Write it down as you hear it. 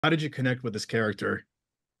How did you connect with this character?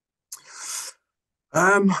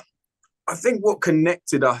 Um, I think what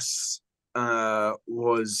connected us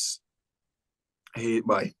was his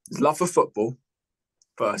love for football.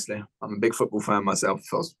 Firstly, I'm a big football fan myself.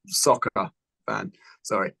 I was a soccer fan.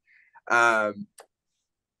 Sorry. Um,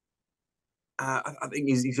 I think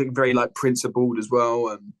he's very like principled as well,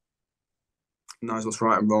 and knows what's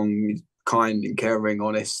right and wrong. He's kind and caring,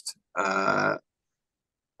 honest, and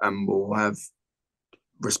will have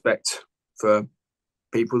respect for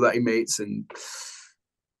people that he meets, and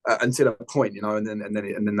until a point, and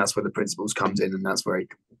then that's where the principles comes in, and that's where he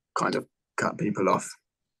kind of cut people off.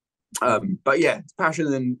 But yeah, it's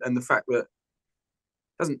passion and the fact that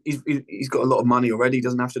he's got a lot of money already. He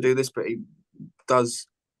doesn't have to do this, but he does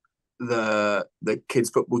the kids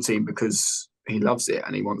football team because he loves it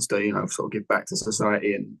and he wants to sort of give back to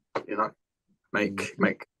society and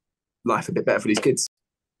make life a bit better for these kids.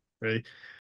 Right.